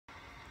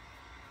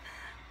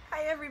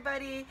Hi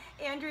everybody,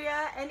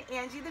 Andrea and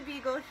Angie the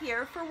Beagle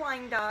here for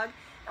WINEDOG,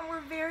 and we're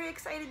very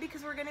excited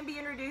because we're going to be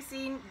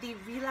introducing the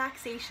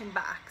Relaxation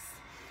Box.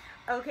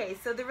 Okay,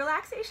 so the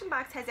Relaxation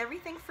Box has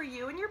everything for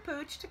you and your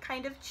pooch to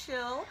kind of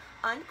chill,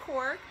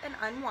 uncork, and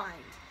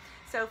unwind.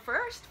 So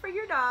first, for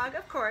your dog,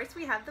 of course,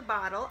 we have the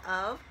bottle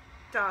of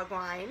dog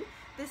wine.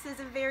 This is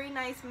a very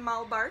nice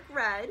Malbark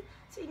red,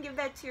 so you can give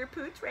that to your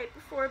pooch right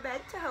before bed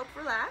to help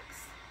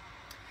relax.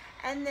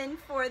 And then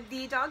for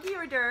the doggy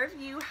hors d'oeuvre,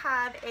 you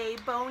have a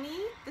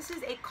Boni. This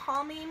is a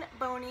calming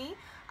Boni,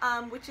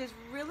 which is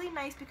really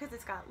nice because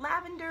it's got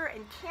lavender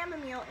and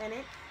chamomile in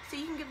it. So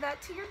you can give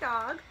that to your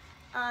dog,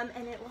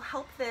 and it will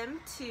help them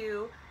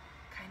to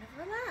kind of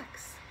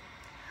relax.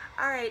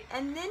 All right,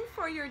 and then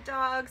for your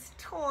dog's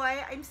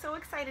toy, I'm so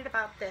excited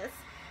about this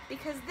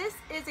because this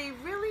is a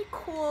really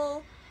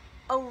cool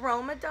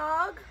aroma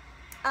dog.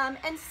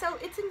 And so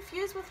it's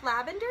infused with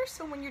lavender,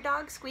 so when your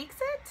dog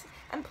squeaks it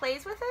and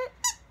plays with it,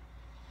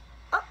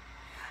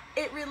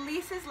 it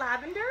releases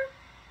lavender,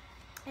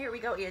 here we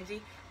go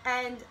Angie,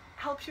 and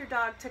helps your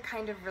dog to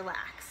kind of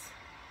relax.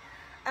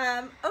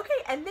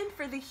 Okay, and then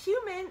for the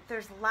human,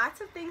 there's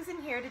lots of things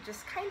in here to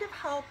just kind of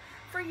help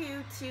for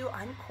you to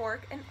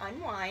uncork and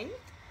unwind.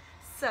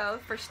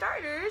 So for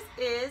starters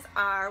is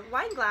our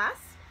wine glass,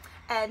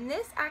 and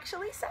this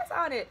actually says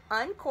on it,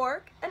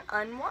 uncork and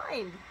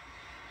unwind.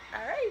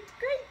 All right,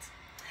 great.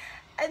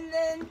 And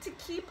then to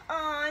keep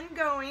on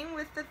going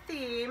with the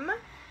theme,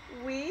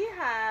 we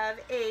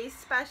have a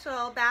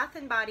special Bath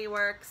 & Body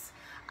Works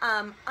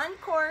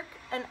uncork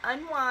and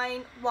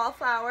unwind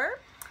wallflower.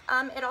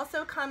 It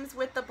also comes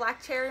with the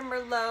black cherry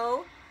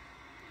Merlot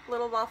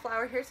little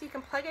wallflower here, so you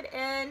can plug it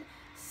in,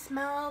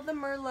 smell the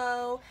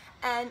Merlot,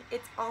 and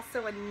it's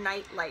also a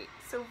night light.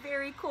 So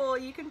very cool.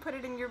 You can put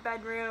it in your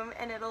bedroom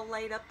and it'll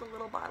light up the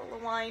little bottle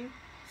of wine.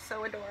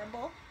 So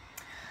adorable.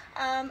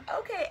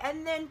 Okay,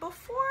 and then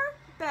before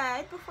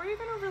bed, before you're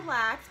gonna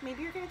relax,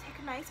 maybe you're gonna take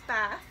a nice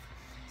bath.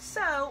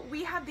 So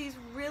we have these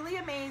really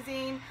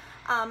amazing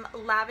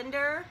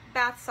lavender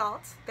bath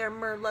salts. They're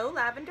Merlot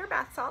lavender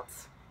bath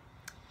salts.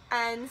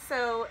 And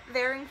so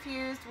they're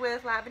infused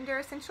with lavender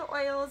essential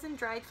oils and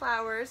dried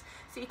flowers.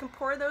 So you can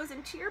pour those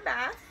into your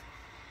bath.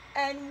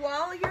 And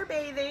while you're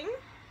bathing,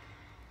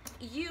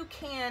 you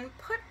can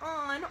put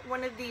on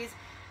one of these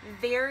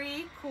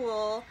very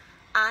cool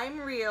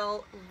I'm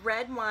Real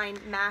red wine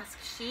mask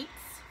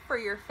sheets for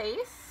your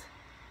face.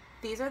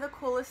 These are the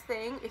coolest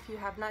thing. If you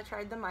have not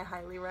tried them, I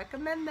highly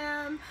recommend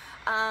them.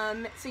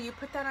 So you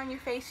put that on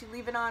your face, you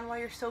leave it on while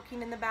you're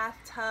soaking in the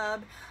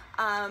bathtub.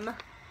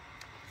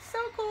 So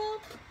cool.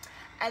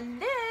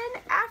 And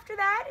then after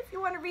that, if you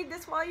want to read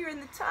this while you're in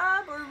the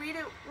tub or read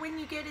it when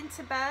you get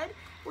into bed,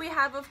 we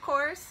have, of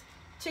course,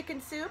 chicken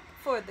soup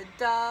for the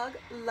dog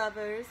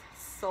lover's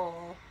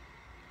soul.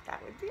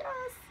 That would be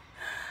us.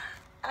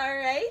 All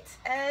right,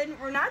 and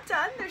we're not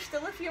done. There's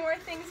still a few more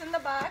things in the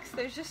box.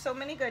 There's just so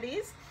many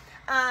goodies.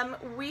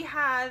 We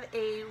have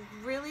a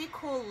really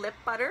cool lip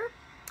butter.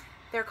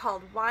 They're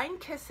called Wine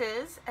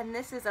Kisses, and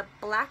this is a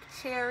black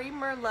cherry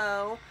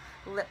Merlot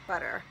lip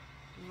butter.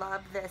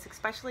 Love this,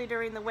 especially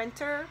during the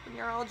winter when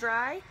you're all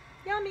dry.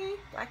 Yummy,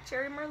 black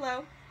cherry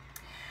Merlot.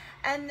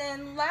 And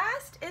then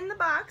last in the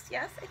box,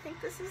 yes, I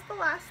think this is the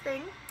last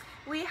thing,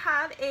 we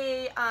have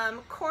a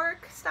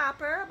cork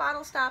stopper, a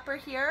bottle stopper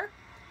here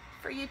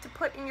for you to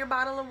put in your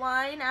bottle of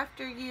wine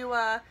after you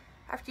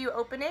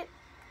open it.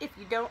 If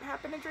you don't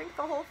happen to drink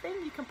the whole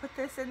thing, you can put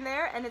this in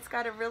there, and it's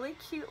got a really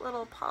cute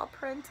little paw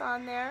print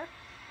on there.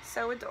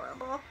 So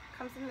adorable.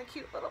 Comes in the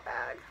cute little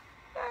bag.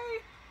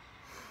 Yay!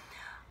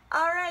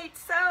 All right,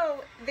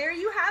 so there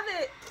you have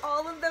it.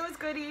 All of those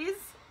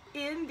goodies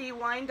in the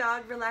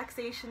WINEDOG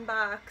Relaxation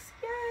Box.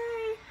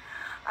 Yay!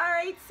 All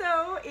right,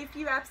 so if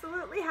you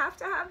absolutely have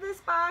to have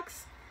this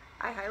box,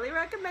 I highly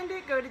recommend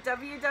it. Go to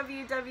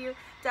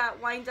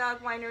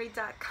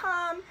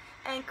www.winedogwinery.com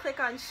and click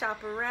on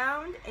Shop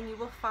Around, and you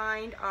will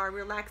find our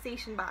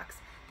Relaxation Box.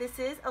 This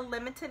is a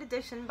limited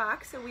edition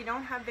box, so we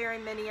don't have very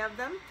many of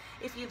them.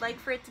 If you'd like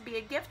for it to be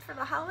a gift for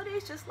the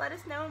holidays, just let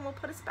us know and we'll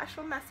put a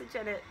special message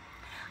in it.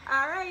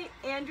 All right,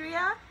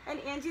 Andrea and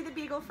Angie the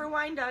Beagle for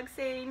WINEDOG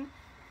saying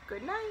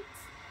good night.